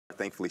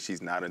Thankfully,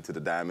 she's not into the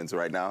diamonds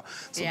right now,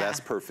 so that's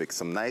perfect.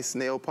 Some nice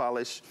nail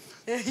polish.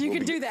 You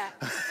can do that.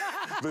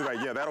 Be like,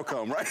 yeah, that'll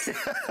come, right?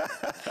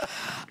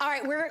 All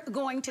right, we're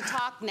going to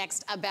talk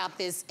next about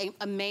this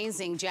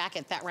amazing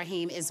jacket that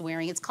Raheem is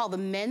wearing. It's called the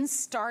Men's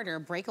Starter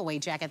Breakaway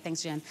Jacket.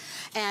 Thanks, Jen.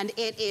 And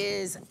it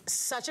is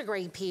such a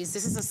great piece.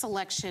 This is a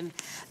selection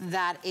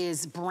that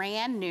is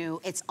brand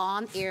new. It's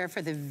on air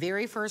for the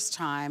very first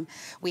time.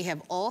 We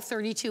have all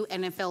 32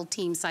 NFL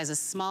team sizes,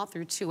 small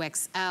through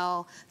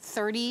 2XL,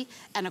 30¼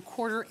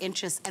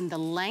 inches in the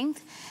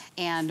length.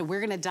 And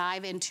we're gonna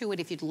dive into it.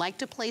 If you'd like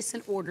to place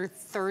an order,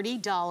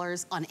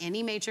 $30 on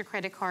any major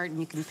credit card, and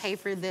you can pay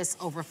for this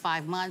over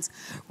 5 months.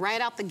 Right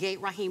out the gate,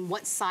 Raheem,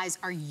 what size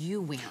are you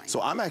wearing? So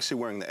I'm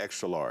actually wearing the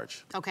extra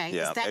large. Okay,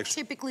 yeah, is that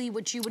typically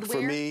what you would wear?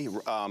 For me,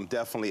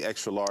 definitely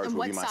extra large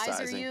would be my sizing. And what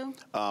size are you?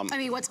 I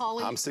mean, what tall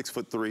are you? I'm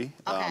 6'3".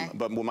 Okay.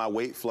 But with my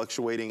weight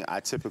fluctuating,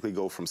 I typically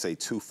go from say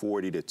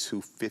 240 to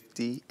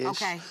 250-ish.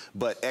 Okay.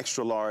 But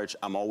extra large,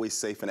 I'm always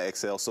safe in the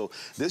XL. So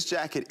this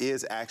jacket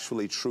is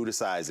actually true to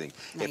sizing.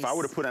 Nice. If I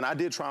were to put in, I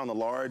did try on the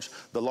large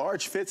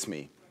fits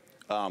me.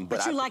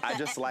 But I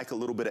just like a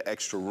little bit of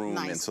extra room.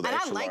 Nice. And so the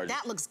extra large,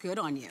 that looks good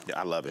on you. Yeah,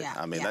 I love it.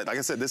 I mean, like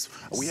I said,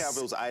 we have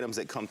those items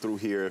that come through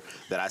here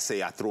that I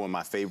say I throw in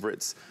my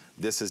favorites.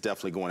 This is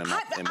definitely going in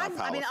my pile of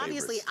favorites. I mean,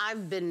 obviously,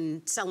 I've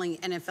been selling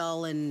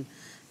NFL and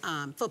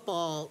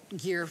football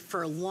gear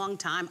for a long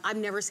time. I've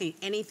never seen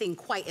anything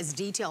quite as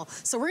detailed.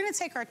 So we're gonna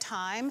take our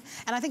time,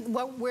 and I think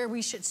where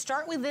we should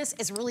start with this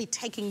is really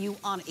taking you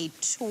on a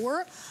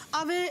tour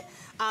of it.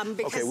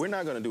 Okay, we're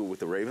not gonna do it with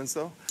the Ravens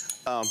though.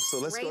 So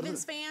let's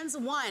Ravens fans,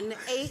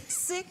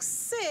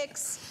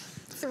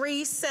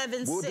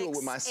 1-866-376-8255. We'll do it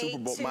with my Super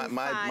Bowl.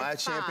 My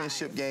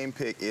championship game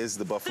pick is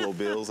the Buffalo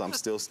Bills. I'm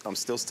still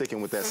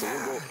sticking with that. So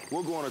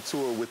we'll go on a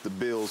tour with the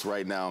Bills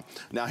right now.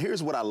 Now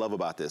here's what I love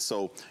about this.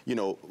 So you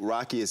know,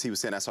 Rocky, as he was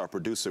saying, that's our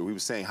producer. We were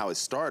saying how it's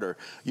Starter.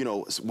 You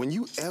know, when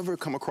you ever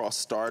come across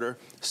Starter,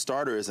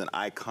 Starter is an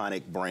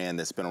iconic brand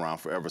that's been around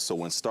forever. So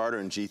when Starter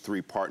and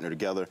G3 partner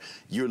together,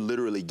 you're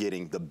literally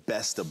getting the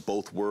best of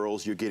both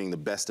worlds. You're getting the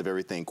best of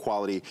everything,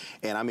 quality.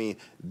 And I mean,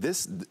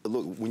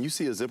 look, when you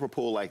see a zipper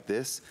pull like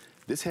this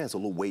has a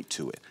little weight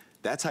to it.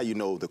 That's how you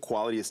know the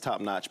quality is top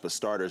notch, but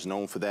Starter is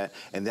known for that.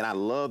 And then I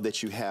love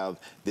that you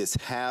have this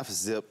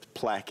half-zipped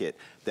placket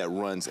that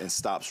runs and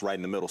stops right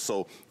in the middle.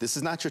 So this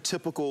is not your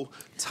typical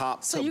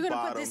top to bottom. So you're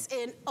gonna put this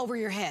in over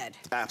your head?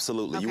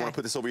 Absolutely, okay. You wanna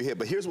put this over your head.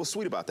 But here's what's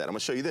sweet about that. I'm gonna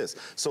show you this.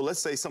 So let's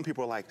say some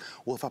people are like,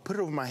 well, if I put it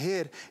over my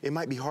head, it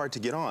might be hard to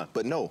get on.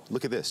 But no,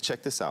 look at this,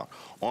 check this out.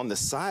 On the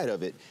side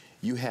of it,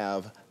 you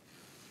have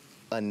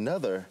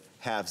another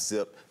half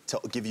zip to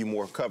give you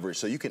more coverage.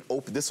 So you can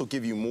open, this will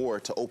give you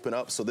more to open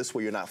up, so this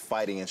way you're not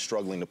fighting and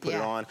struggling to put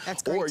it on.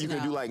 That's great or you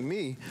can do like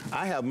me.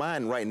 I have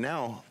mine right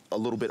now a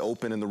little bit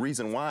open, and the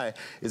reason why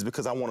is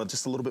because I want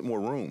just a little bit more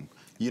room.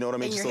 You know what I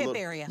mean? In your hip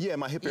area. Yeah,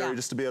 my hip area,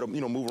 just to be able to,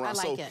 you know, move around.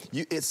 I like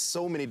it's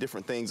so many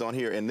different things on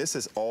here, and this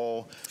is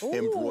all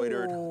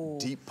embroidered,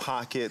 deep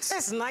pockets.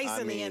 That's nice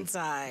on the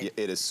inside.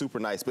 It is super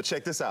nice. But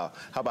check this out.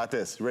 How about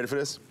this? You ready for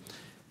this?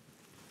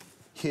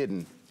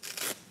 Hidden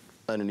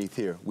underneath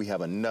here, we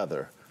have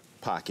another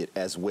pocket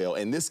as well,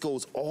 and this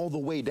goes all the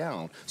way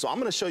down. So I'm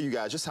gonna show you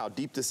guys just how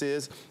deep this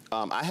is.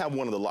 I have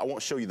one of the, I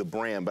won't show you the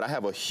brand, but I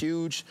have a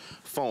huge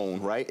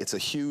phone, right? It's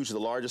the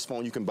largest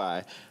phone you can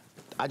buy.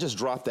 I just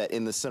dropped that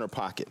in the center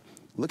pocket.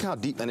 Look how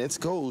deep, and it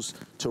goes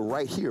to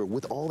right here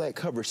with all that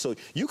coverage. So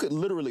you could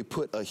literally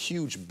put a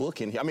huge book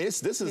in here. I mean,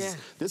 this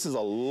is a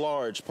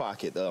large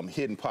pocket,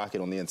 hidden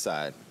pocket on the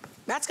inside.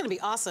 That's going to be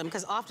awesome,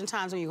 because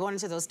oftentimes when you're going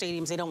into those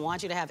stadiums, they don't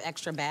want you to have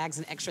extra bags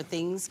and extra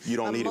things. You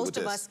don't need it with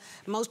this.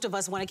 Most of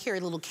us want to carry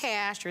a little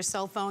cash, your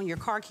cell phone, your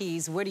car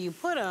keys. Where do you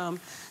put them?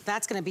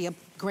 That's going to be a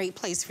great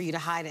place for you to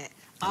hide it.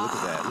 Look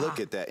at that,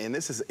 look at that. And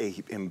this is a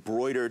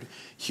embroidered,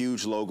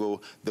 huge logo.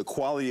 The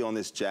quality on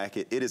this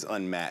jacket, it is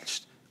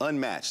unmatched.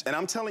 Unmatched. And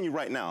I'm telling you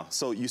right now,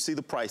 so you see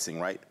the pricing,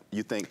 right?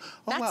 You think, oh,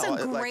 that's wow,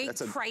 a great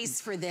price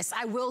for this.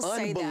 I will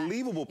say that.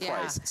 Unbelievable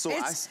price. Yeah. So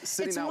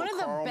it's one of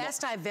the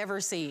best I've ever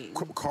seen.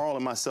 Carl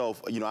and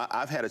myself, you know,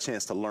 I've had a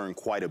chance to learn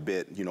quite a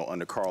bit, you know,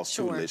 under Carl's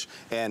tutelage.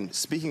 And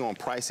speaking on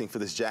pricing for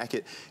this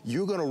jacket,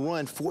 you're gonna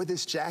run for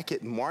this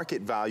jacket,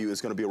 market value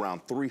is gonna be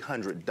around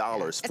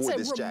 $300 for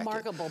this jacket. It's a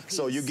remarkable piece.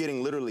 So you're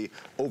getting literally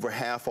over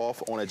half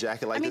off on a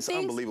jacket like this.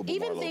 Unbelievable,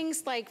 even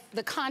things like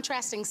the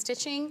contrasting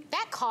stitching,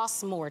 that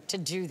costs more to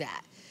do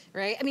that.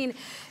 Right? I mean,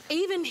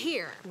 even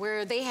here,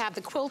 where they have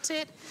the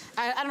quilted,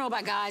 I don't know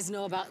about guys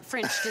know about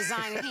French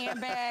design and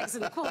handbags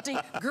and the quilting.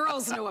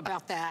 Girls know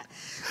about that.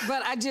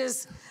 But I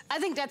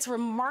think that's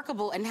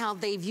remarkable in how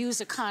they've used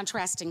a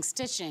contrasting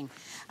stitching.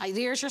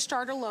 There's your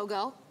Starter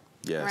logo.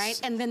 Yes. Right?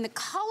 And then the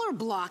color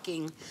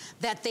blocking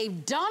that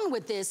they've done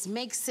with this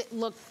makes it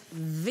look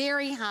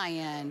very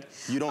high-end.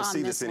 You don't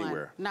see this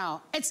anywhere.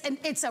 No.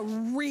 It's a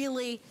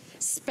really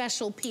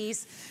special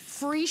piece.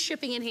 free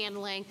shipping and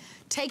handling.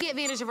 Take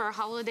advantage of our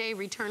holiday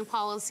return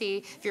policy.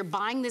 If you're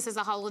buying this as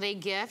a holiday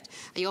gift,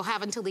 you'll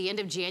have until the end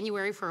of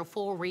January for a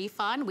full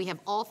refund. We have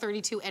all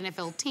 32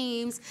 NFL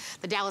teams.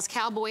 The Dallas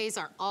Cowboys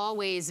are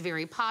always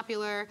very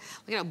popular.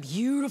 Look at how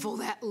beautiful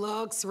that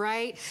looks,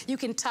 right? You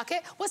can tuck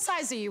it. What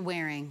size are you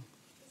wearing?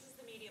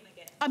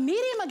 A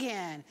medium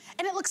again,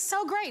 and it looks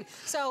so great.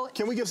 So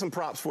can we give some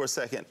props for a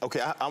second?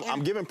 Okay,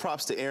 I'm giving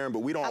props to Erin,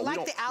 but we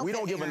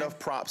don't give enough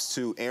props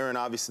to Erin.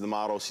 Obviously, the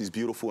model, she's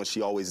beautiful and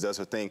she always does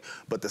her thing.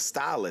 But the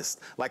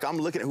stylist, like I'm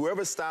looking at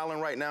whoever's styling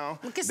right now,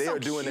 they are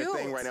doing their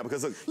thing right now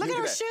because look at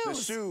her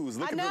shoes. The shoes,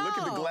 look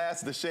at the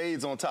glass, the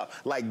shades on top,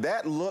 like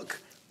that look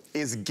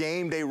is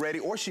game day ready,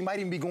 or she might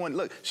even be going,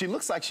 look, she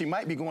looks like she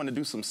might be going to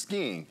do some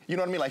skiing. You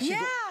know what I mean? Like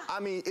I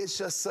mean, it's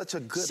just such a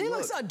good look. She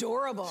looks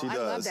adorable. I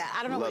love that.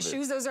 I don't know what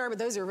shoes those are, but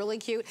those are really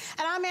cute.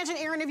 And I imagine,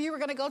 Erin, if you were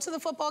gonna go to the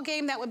football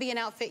game, that would be an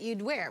outfit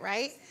you'd wear,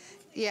 right?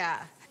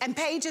 Yeah. And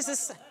Paige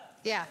is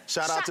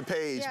Shout out to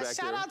Paige back there.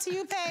 Shout out to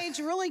you, Paige.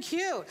 Really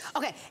cute.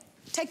 Okay.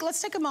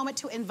 Let's take a moment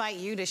to invite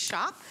you to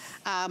shop.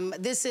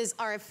 This is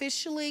our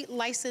officially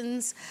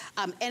licensed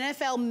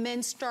NFL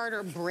Men's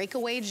Starter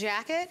Breakaway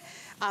jacket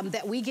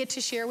that we get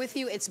to share with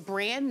you. It's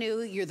brand new.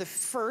 You're the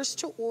first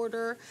to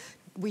order.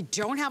 We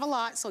don't have a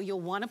lot, so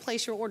you'll want to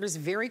place your orders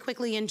very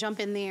quickly and jump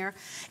in there.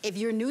 If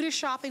you're new to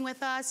shopping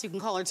with us, you can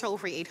call our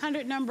toll-free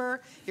 800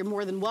 number. You're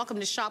more than welcome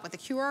to shop with a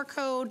QR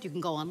code. You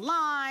can go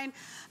online.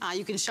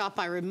 You can shop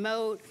by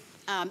remote.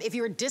 If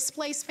you're a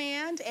Displaced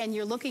fan and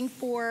you're looking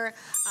for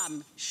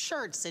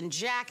shirts and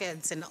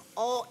jackets and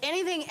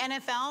anything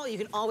NFL, you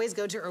can always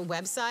go to our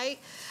website.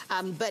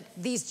 But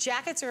these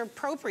jackets are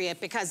appropriate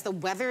because the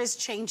weather is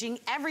changing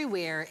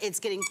everywhere. It's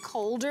getting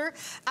colder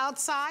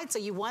outside, so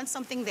you want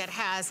something that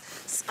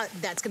has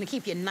that's going to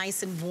keep you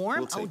nice and warm.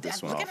 We'll take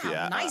this one look off. at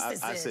how nice this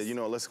is. I said, you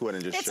know, let's go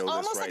ahead and just show this right now.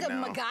 It's almost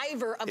like a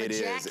MacGyver of a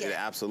jacket. It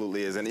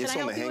absolutely is, and it's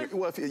on the hanger.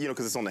 Well, you know,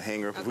 because it's on the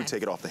hanger. If we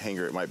take it off the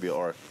hanger, it might be.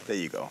 Or there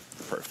you go,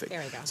 perfect.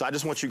 There we go. So I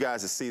just want you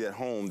guys to see at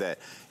home that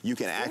you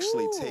can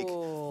actually take,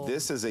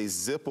 this is a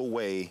zip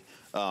away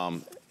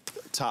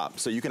top.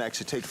 So you can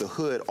actually take the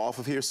hood off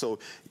of here. So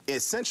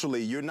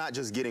essentially, you're not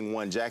just getting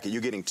one jacket,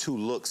 you're getting two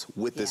looks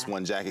with this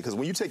one jacket. Because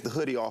when you take the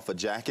hoodie off a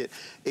jacket,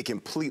 it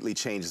completely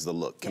changes the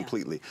look,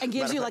 completely. And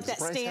gives you like that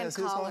stand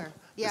collar.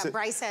 Yeah,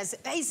 Bryce has,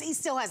 he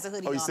still has the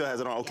hoodie on. Oh, he still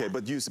has it on, okay.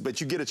 Yeah.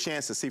 But you get a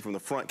chance to see from the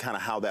front kind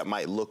of how that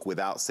might look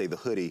without, say, the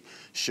hoodie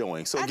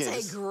showing. So again,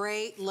 that's a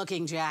great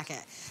looking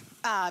jacket.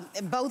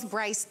 Both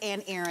Bryce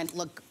and Erin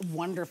look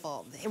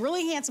wonderful.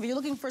 Really handsome. If you're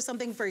looking for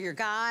something for your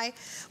guy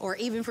or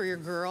even for your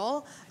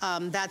girl,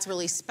 that's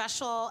really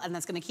special and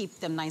that's gonna keep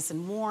them nice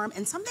and warm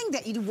and something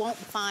that you won't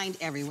find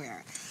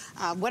everywhere.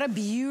 What a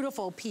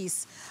beautiful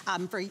piece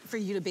for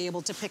you to be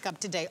able to pick up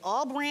today.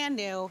 All brand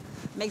new,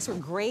 makes for a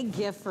great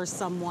gift for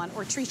someone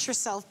or treat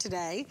yourself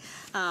today,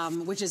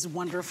 which is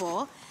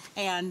wonderful.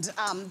 And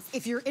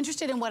if you're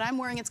interested in what I'm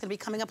wearing, it's gonna be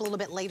coming up a little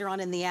bit later on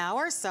in the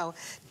hour, so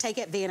take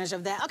advantage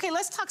of that. Okay,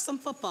 let's talk some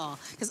football,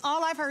 because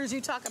all I've heard you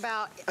talk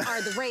about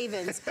are the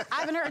Ravens. I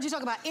haven't heard you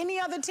talk about any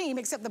other team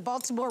except the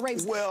Baltimore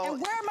Ravens. Well,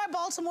 and where are my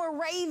Baltimore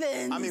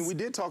Ravens? I mean, we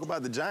did talk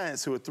about the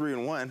Giants, who are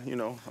 3-1, you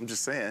know, I'm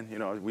just saying, you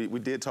know, we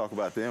did talk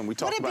about them. We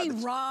talked about Would it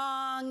be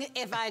wrong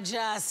if I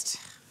just...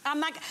 I'm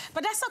not,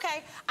 but that's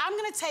okay. I'm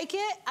gonna take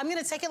it. I'm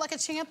gonna take it like a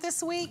champ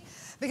this week,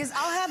 because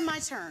I'll have my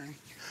turn.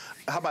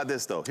 How about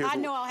this, though?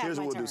 Here's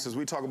what we'll do. Since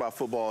we talk about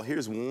football,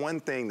 here's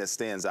one thing that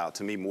stands out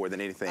to me more than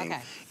anything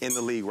in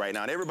the league right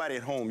now. And everybody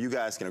at home, you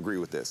guys can agree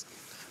with this.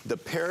 The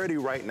parity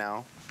right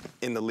now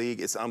in the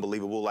league is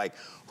unbelievable. Like,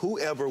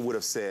 whoever would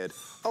have said,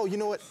 oh, you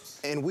know what?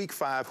 In week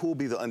 5, who will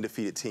be the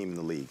undefeated team in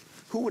the league?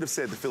 Who would have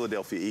said the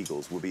Philadelphia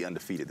Eagles will be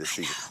undefeated this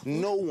season?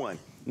 No one.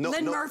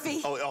 Lynn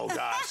Murphy. Oh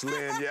gosh,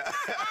 Lynn, yeah.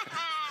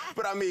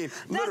 But I mean,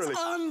 literally,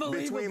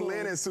 between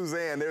Lynn and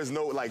Suzanne, there's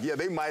no, like, yeah,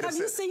 they might have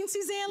said. Have you seen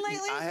Suzanne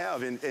lately? I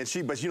have, and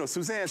she, but you know,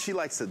 Suzanne, she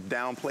likes to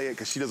downplay it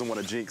because she doesn't want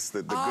to jinx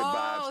the good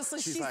vibes. So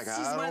she's like,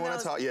 I don't want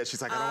to talk. Yeah,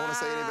 she's like, I don't want to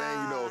say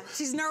anything, you know.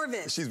 She's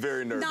nervous. She's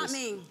very nervous. Not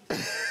me.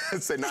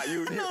 Say, not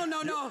you.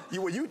 No.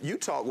 You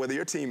talk whether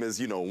your team is,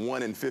 you know,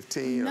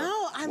 1-15.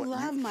 No, I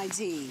love my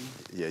team.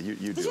 Yeah, you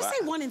do. Did you say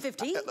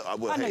 1-15?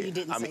 Well, no, you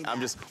didn't say that.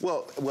 I'm just,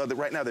 well,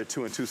 right now they're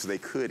 2-2, so they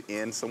could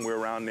end somewhere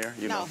around there,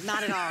 you know. No,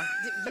 not at all.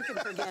 You can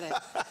forget it.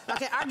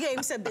 Okay, our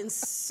games have been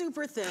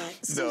super thin,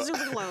 super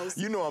close.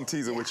 You know I'm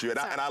teasing with you, and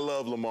I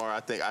love Lamar.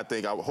 I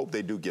hope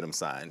they do get him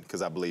signed,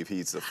 because I believe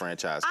he's a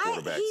franchise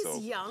quarterback.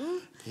 He's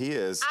young. He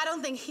is. I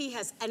don't think he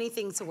has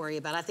anything to worry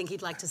about. I think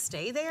he'd like to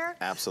stay there.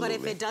 Absolutely.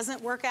 But if it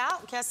doesn't work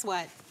out, guess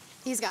what?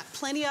 He's got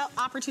plenty of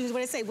opportunities.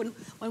 What do they say?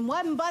 When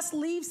one bus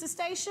leaves the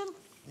station,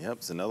 Yep,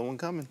 it's another one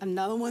coming.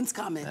 Another one's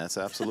coming. That's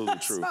absolutely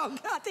true. So,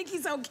 I think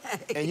he's okay.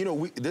 And you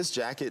know, this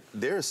jacket,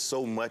 there's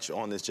so much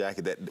on this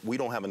jacket that we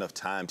don't have enough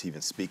time to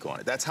even speak on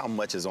it. That's how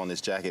much is on this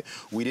jacket.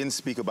 We didn't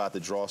speak about the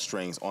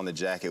drawstrings on the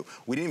jacket.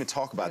 We didn't even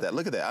talk about that.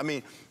 Look at that. I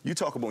mean,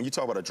 when you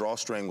talk about a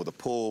drawstring with a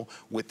pull,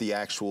 with the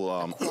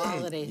actual the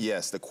quality.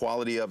 Yes, the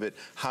quality of it,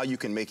 how you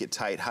can make it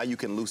tight, how you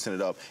can loosen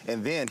it up,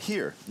 and then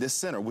here, this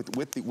center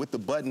with the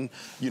button.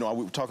 You know,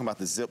 we were talking about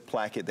the zip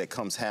placket that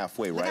comes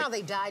halfway, right? Look how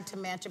they dyed to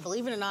match it.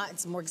 Believe it or not,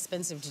 it's more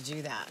expensive to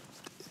do that.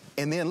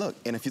 And then look,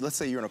 and if you, let's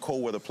say you're in a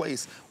cold weather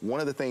place, one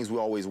of the things we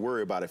always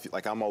worry about,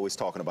 like I'm always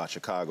talking about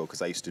Chicago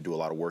because I used to do a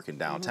lot of work in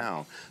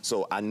downtown.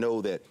 So I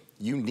know that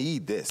you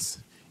need this.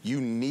 You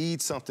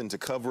need something to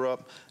cover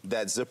up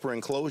that zipper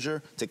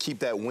enclosure to keep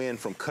that wind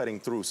from cutting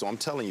through. So I'm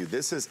telling you,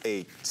 this is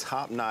a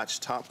top-notch,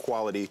 top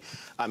quality.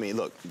 I mean,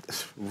 look,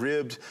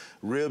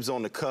 ribs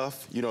on the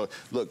cuff, you know,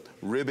 look,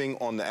 ribbing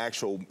on the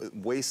actual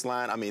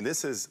waistline. I mean,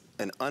 this is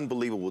an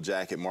unbelievable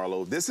jacket,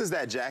 Marlo. This is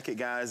that jacket,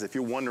 guys, if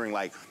you're wondering,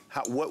 like,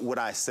 what would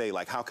I say?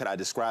 Like, how could I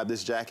describe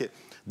this jacket?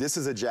 This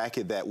is a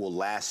jacket that will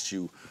last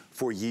you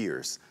for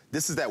years.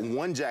 This is that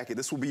one jacket.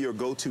 This will be your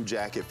go-to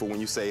jacket for when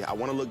you say, I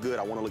want to look good,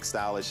 I want to look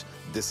stylish.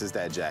 This is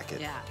that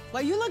jacket. Yeah.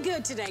 Well, you look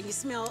good today. You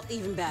smell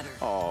even better.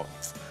 Oh,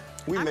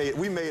 we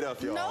made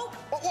up, y'all. Nope.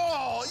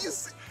 Oh, you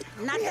see,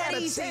 Not we that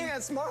had easy. a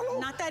chance,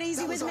 Marlo. Not that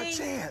easy that with was me. Our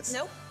chance.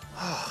 Nope.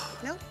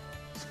 Nope.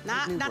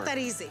 Not that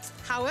easy.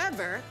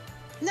 However,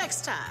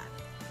 next time.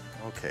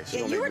 Okay.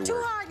 Yeah, you were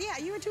too hard. Yeah,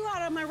 you were too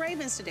hard on my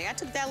Ravens today. I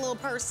took that a little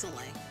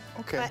personally.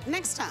 Okay. But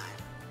next time.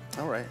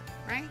 All right.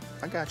 Right?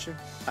 I got you.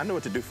 I know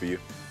what to do for you.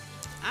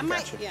 I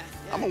might, yeah.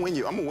 I'm gonna win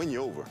you. I'm gonna win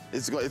you over.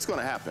 It's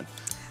gonna happen.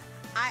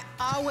 I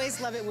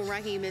always love it when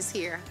Raheem is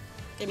here.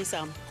 Give me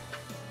some.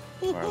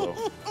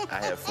 Marlo,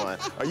 I had fun.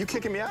 Are you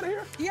kicking me out of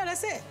here? Yeah,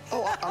 that's it.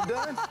 Oh, I'm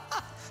done?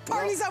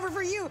 Party's over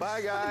for you.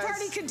 Bye, guys. The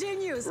party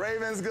continues.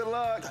 Ravens, good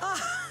luck.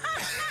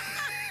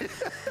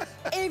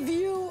 If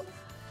you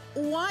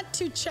want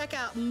to check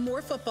out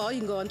more football, you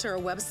can go onto our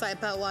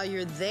website, but while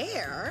you're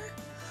there,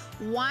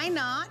 why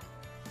not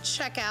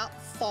check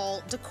out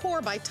fall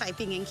decor by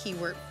typing in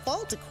keyword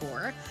fall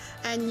decor,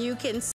 and you can